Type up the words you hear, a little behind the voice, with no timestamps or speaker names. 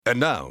And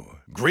now,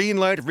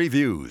 Greenlight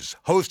Reviews,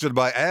 hosted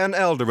by Ann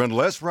Elder and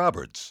Les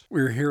Roberts.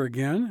 We're here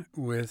again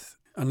with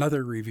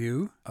another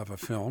review of a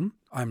film.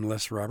 I'm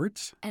Les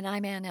Roberts. And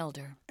I'm Ann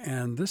Elder.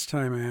 And this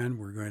time, Ann,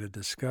 we're going to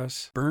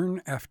discuss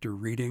Burn After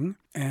Reading,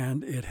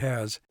 and it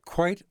has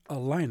quite a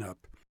lineup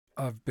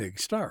of big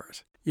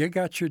stars. You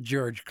got your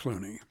George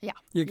Clooney. Yeah.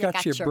 You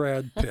got your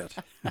Brad Pitt.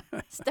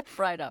 Step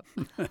right up.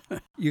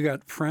 You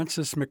got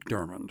Frances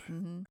McDormand.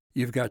 Mm-hmm.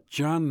 You've got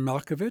John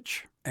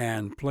Malkovich,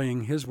 and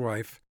playing his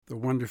wife, the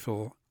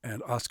wonderful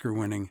and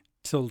Oscar-winning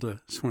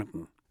Tilda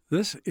Swinton.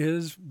 This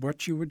is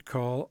what you would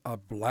call a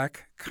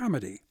black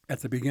comedy.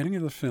 At the beginning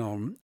of the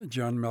film,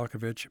 John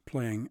Malkovich,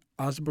 playing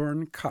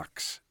Osborne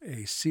Cox,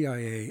 a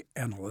CIA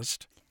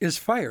analyst, is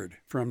fired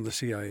from the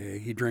CIA.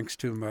 He drinks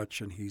too much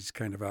and he's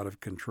kind of out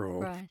of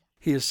control. Right.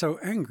 He is so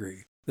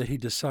angry that he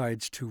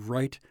decides to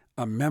write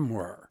a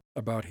memoir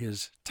about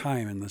his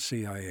time in the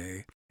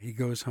CIA. He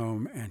goes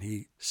home and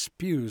he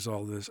spews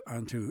all this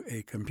onto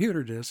a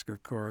computer disk,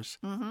 of course,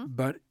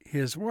 but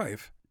his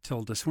wife,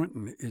 Tilda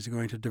Swinton, is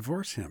going to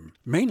divorce him,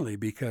 mainly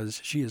because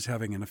she is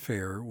having an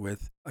affair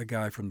with a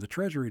guy from the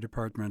Treasury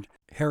Department,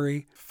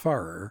 Harry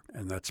Farrer,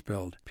 and that's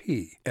spelled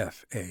P-F-A-R-R-E-R,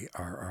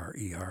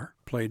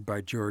 played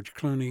by George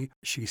Clooney.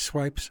 She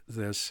swipes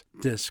this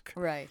disc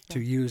to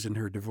use in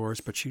her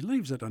divorce, but she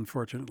leaves it,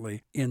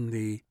 unfortunately, in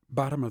the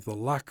bottom of the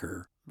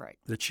locker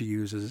that she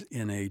uses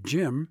in a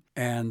gym,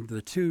 and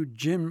the two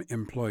gym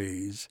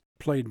employees,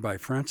 played by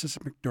Frances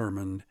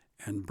McDormand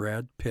and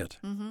Brad Pitt,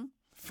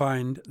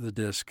 find the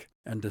disc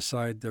and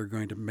decide they're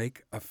going to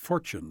make a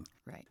fortune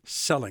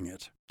selling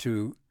it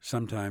to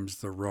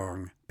sometimes the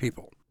wrong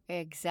people.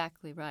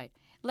 Exactly right.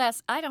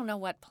 Les, I don't know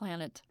what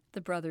planet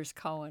the brothers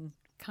Coen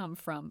come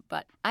from,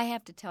 but I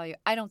have to tell you,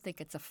 I don't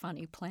think it's a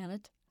funny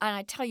planet. And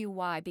I tell you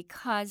why,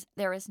 because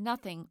there is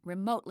nothing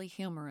remotely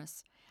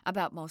humorous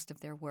about most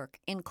of their work,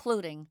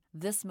 including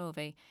this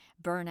movie,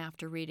 Burn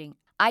After Reading.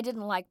 I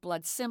didn't like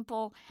Blood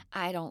Simple.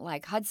 I don't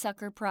like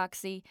Hudsucker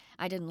Proxy.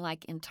 I didn't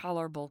like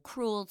Intolerable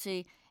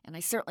Cruelty. And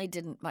I certainly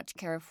didn't much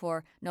care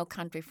for No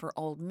Country for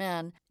Old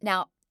Men.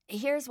 Now,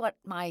 here's what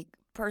my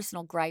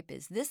personal gripe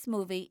is. This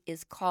movie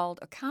is called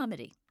a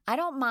comedy. I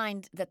don't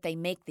mind that they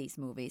make these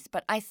movies,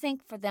 but I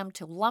think for them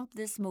to lump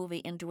this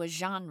movie into a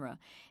genre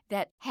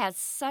that has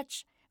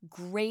such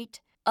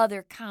great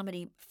other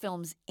comedy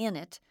films in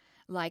it,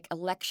 like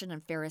Election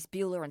and Ferris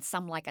Bueller and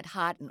Some Like It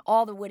Hot and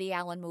all the Woody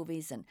Allen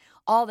movies and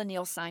all the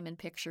Neil Simon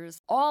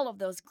pictures, all of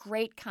those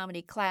great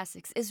comedy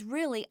classics, is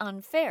really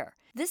unfair.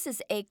 This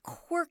is a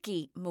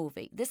quirky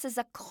movie. This is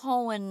a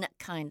Coen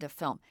kind of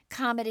film.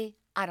 Comedy,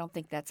 I don't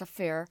think that's a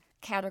fair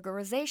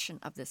categorization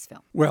of this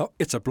film. Well,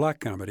 it's a black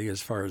comedy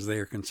as far as they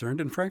are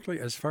concerned, and frankly,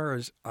 as far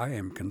as I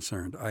am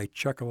concerned. I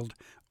chuckled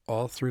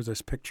all through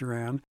this picture,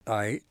 Ann.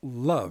 I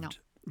loved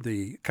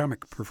the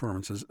comic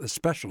performances,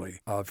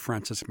 especially of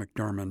Frances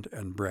McDormand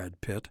and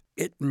Brad Pitt.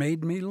 It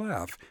made me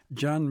laugh.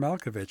 John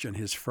Malkovich and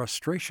his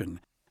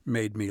frustration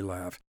made me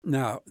laugh.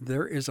 Now,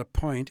 there is a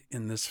point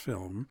in this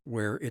film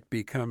where it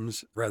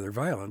becomes rather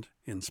violent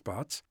in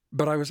spots,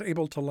 but I was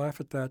able to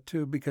laugh at that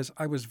too because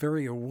I was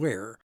very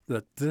aware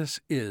that this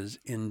is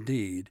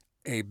indeed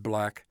a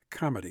black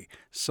comedy.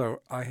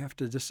 So I have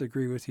to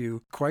disagree with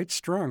you quite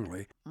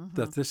strongly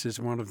that this is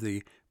one of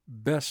the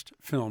best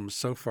films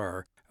so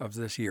far of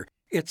this year.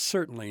 It's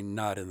certainly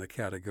not in the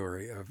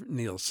category of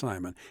Neil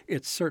Simon.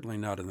 It's certainly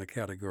not in the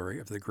category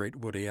of the great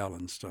Woody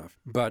Allen stuff.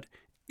 But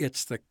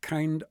it's the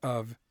kind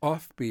of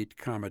offbeat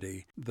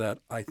comedy that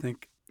I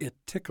think it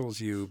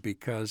tickles you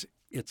because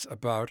it's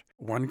about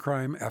one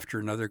crime after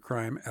another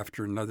crime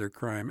after another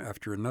crime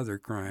after another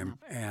crime,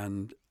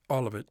 and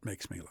all of it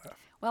makes me laugh.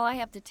 Well, I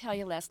have to tell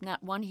you, Les,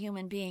 not one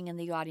human being in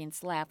the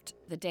audience laughed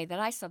the day that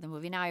I saw the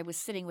movie. Now, I was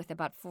sitting with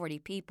about 40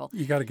 people.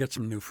 You got to get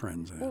some new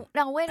friends in. Well,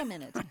 now, wait a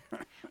minute.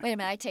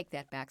 I take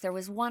that back. There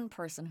was one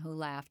person who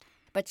laughed,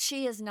 but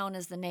she is known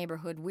as the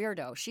neighborhood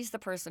weirdo. She's the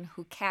person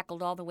who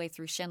cackled all the way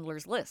through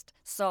Schindler's List.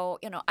 So,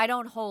 I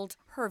don't hold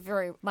her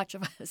very much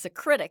of as a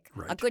critic,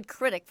 a good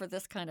critic for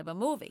this kind of a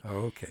movie.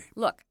 Okay.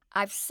 Look,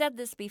 I've said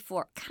this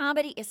before.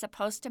 Comedy is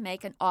supposed to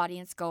make an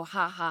audience go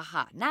ha, ha,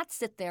 ha, not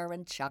sit there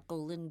and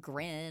chuckle and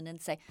grin and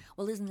say,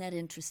 well, isn't that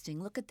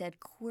interesting? Look at that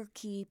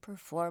quirky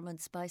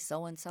performance by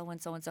so-and-so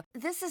and so-and-so.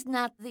 This is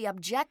not the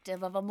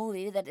objective of a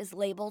movie that is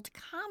labeled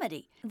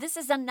comedy. This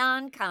is a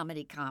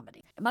non-comedy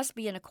comedy. It must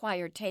be an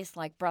acquired taste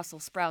like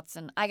Brussels sprouts,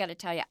 and I got to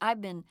tell you,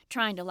 I've been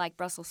trying to like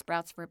Brussels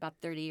sprouts for about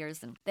 30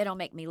 years, and they don't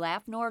make me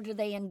laugh, nor do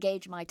they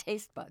engage my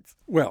taste buds.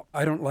 Well,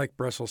 I don't like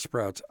Brussels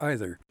sprouts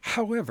either.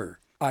 However,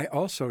 I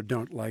also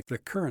don't like the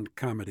current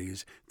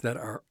comedies that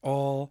are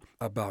all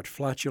about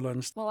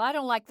flatulence. Well, I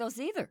don't like those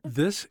either.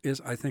 This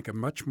is, I think, a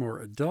much more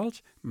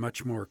adult,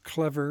 much more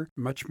clever,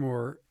 much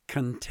more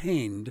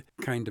contained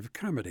kind of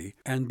comedy.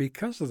 And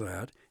because of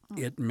that,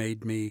 It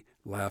made me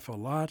laugh a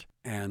lot,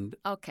 and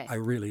Okay. I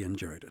really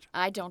enjoyed it.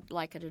 I don't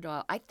like it at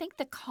all. I think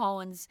the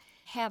Coens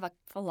have a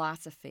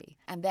philosophy,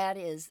 and that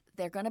is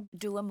they're going to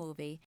do a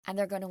movie, and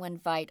they're going to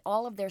invite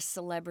all of their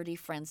celebrity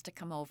friends to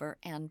come over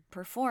and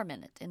perform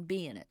in it and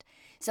be in it.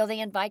 So they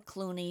invite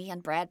Clooney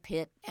and Brad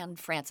Pitt and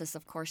Frances,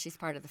 of course, she's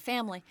part of the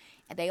family,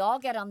 and they all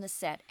get on the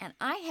set. And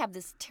I have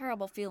this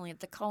terrible feeling that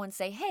the Coens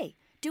say, hey,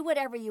 do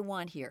whatever you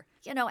want here.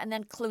 And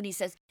then Clooney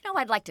says,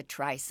 I'd like to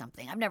try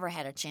something. I've never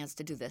had a chance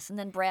to do this. And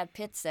then Brad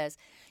Pitt says,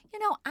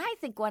 I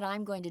think what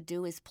I'm going to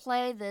do is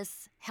play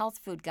this health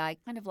food guy,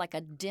 kind of like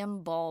a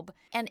dim bulb.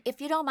 And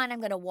if you don't mind, I'm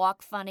going to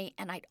walk funny.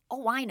 And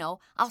I know,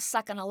 I'll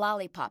suck on a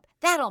lollipop.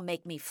 That'll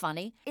make me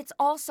funny. It's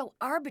also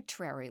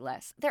arbitrary,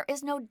 Les. There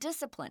is no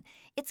discipline.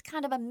 It's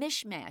kind of a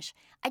mishmash.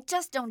 I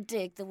just don't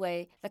dig the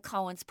way the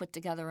Coens put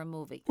together a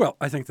movie. Well,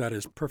 I think that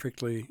is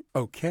perfectly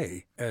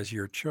okay as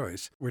your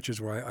choice, which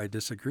is why I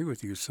disagree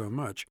with you so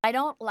much. I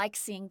don't like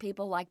seeing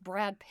people like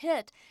Brad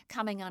Pitt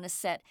coming on a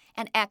set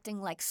and acting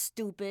like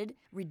stupid,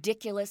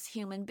 ridiculous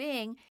human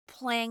being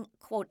playing,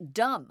 quote,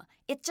 dumb.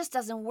 It just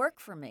doesn't work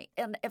for me.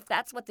 And if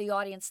that's what the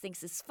audience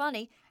thinks is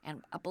funny,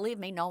 and believe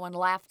me, no one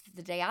laughed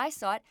the day I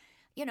saw it,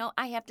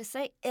 I have to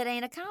say it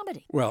ain't a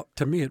comedy. Well,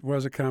 to me, it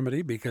was a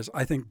comedy because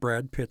I think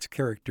Brad Pitt's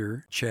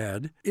character,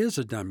 Chad, is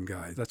a dumb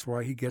guy. That's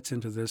why he gets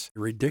into this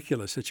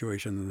ridiculous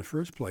situation in the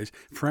first place.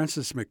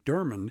 Frances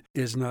McDormand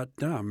is not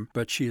dumb,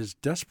 but she is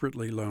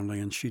desperately lonely,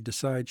 and she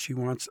decides she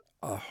wants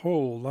a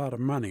whole lot of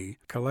money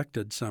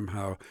collected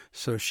somehow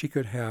so she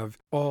could have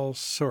all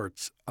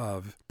sorts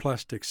of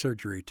plastic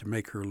surgery to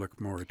make her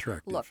look more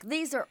attractive. Look,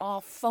 these are all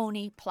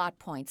phony plot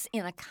points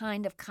in a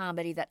kind of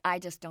comedy that I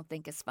just don't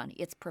think is funny.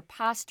 It's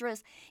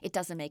preposterous. It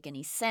doesn't make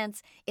any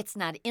sense. It's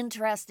not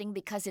interesting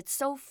because it's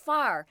so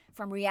far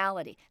from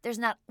reality. There's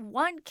not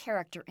one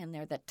character in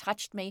there that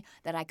touched me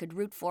that I could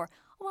root for.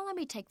 Well, let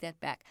me take that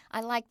back. I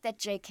like that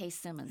J.K.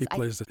 Simmons. He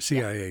plays the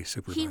CIA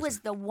supervisor. He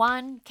was the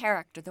one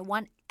character, the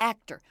one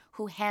actor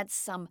who had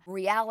some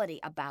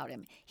reality about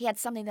him. He had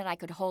something that I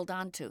could hold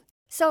on to.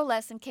 So,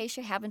 Les, in case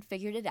you haven't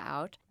figured it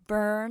out,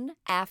 Burn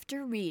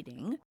After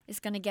Reading is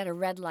going to get a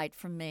red light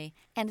from me.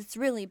 And it's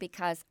really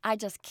because I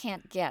just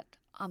can't get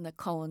on the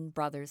Coen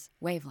brothers'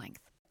 wavelength.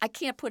 I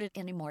can't put it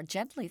any more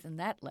gently than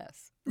that,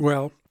 Les.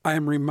 Well, I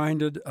am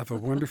reminded of a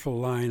wonderful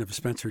line of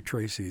Spencer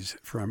Tracy's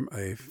from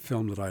a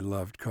film that I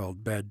loved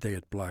called Bad Day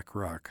at Black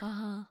Rock,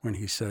 when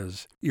he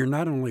says, "You're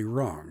not only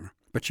wrong,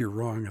 but you're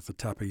wrong at the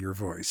top of your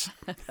voice."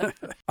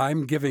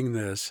 I'm giving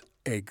this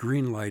a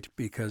green light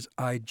because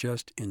I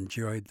just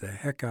enjoyed the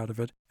heck out of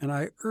it, and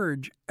I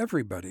urge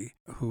everybody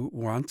who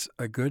wants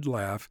a good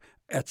laugh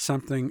at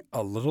something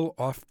a little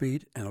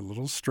offbeat and a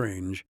little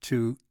strange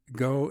to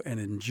go and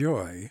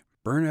enjoy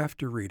Burn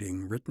After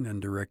Reading, written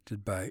and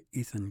directed by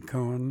Ethan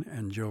Coen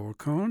and Joel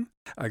Coen.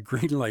 A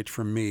green light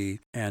from me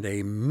and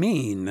a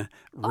mean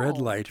red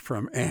light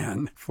from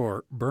Ann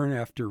for Burn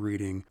After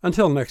Reading.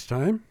 Until next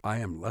time, I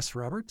am Les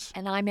Roberts.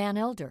 And I'm Ann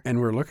Elder.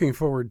 And we're looking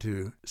forward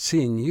to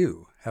seeing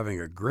you having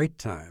a great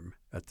time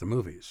at the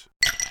movies.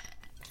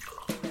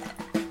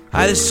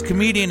 Hi, this is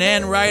comedian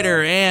and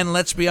writer, and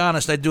let's be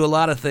honest, I do a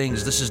lot of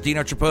things. This is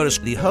Dino Tripodis,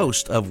 the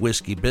host of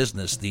Whiskey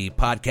Business, the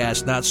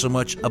podcast not so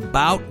much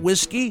about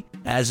whiskey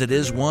as it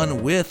is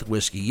one with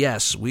whiskey.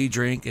 Yes, we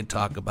drink and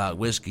talk about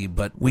whiskey,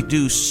 but we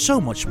do so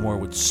much more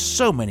with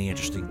so many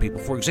interesting people.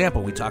 For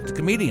example, we talk to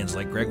comedians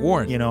like Greg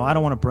Warren. I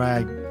don't want to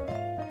brag,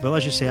 but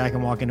let's just say I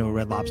can walk into a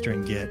Red Lobster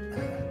and get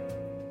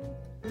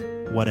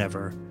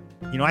whatever.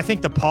 I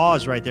think the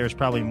pause right there is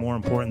probably more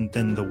important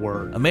than the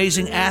word.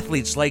 Amazing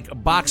athletes like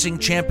boxing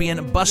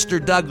champion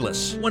Buster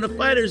Douglas. When a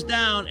fighter's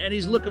down and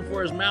he's looking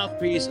for his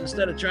mouthpiece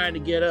instead of trying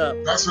to get up.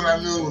 That's when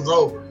I knew it was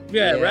over.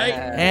 Yeah, right?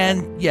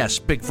 And yes,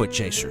 Bigfoot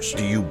chasers.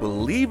 Do you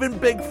believe in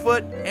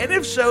Bigfoot? And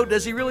if so,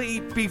 does he really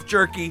eat beef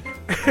jerky?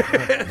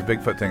 The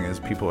Bigfoot thing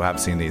is people have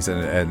seen these,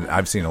 and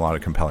I've seen a lot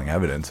of compelling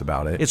evidence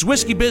about it. It's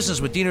Whiskey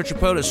Business with Dino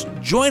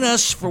Tripodis. Join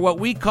us for what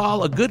we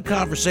call a good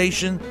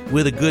conversation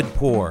with a good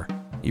pour.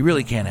 You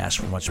really can't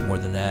ask for much more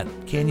than that,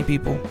 can you,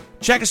 people?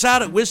 Check us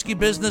out at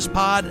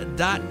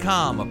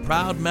whiskeybusinesspod.com, a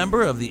proud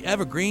member of the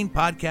Evergreen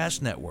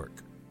Podcast Network.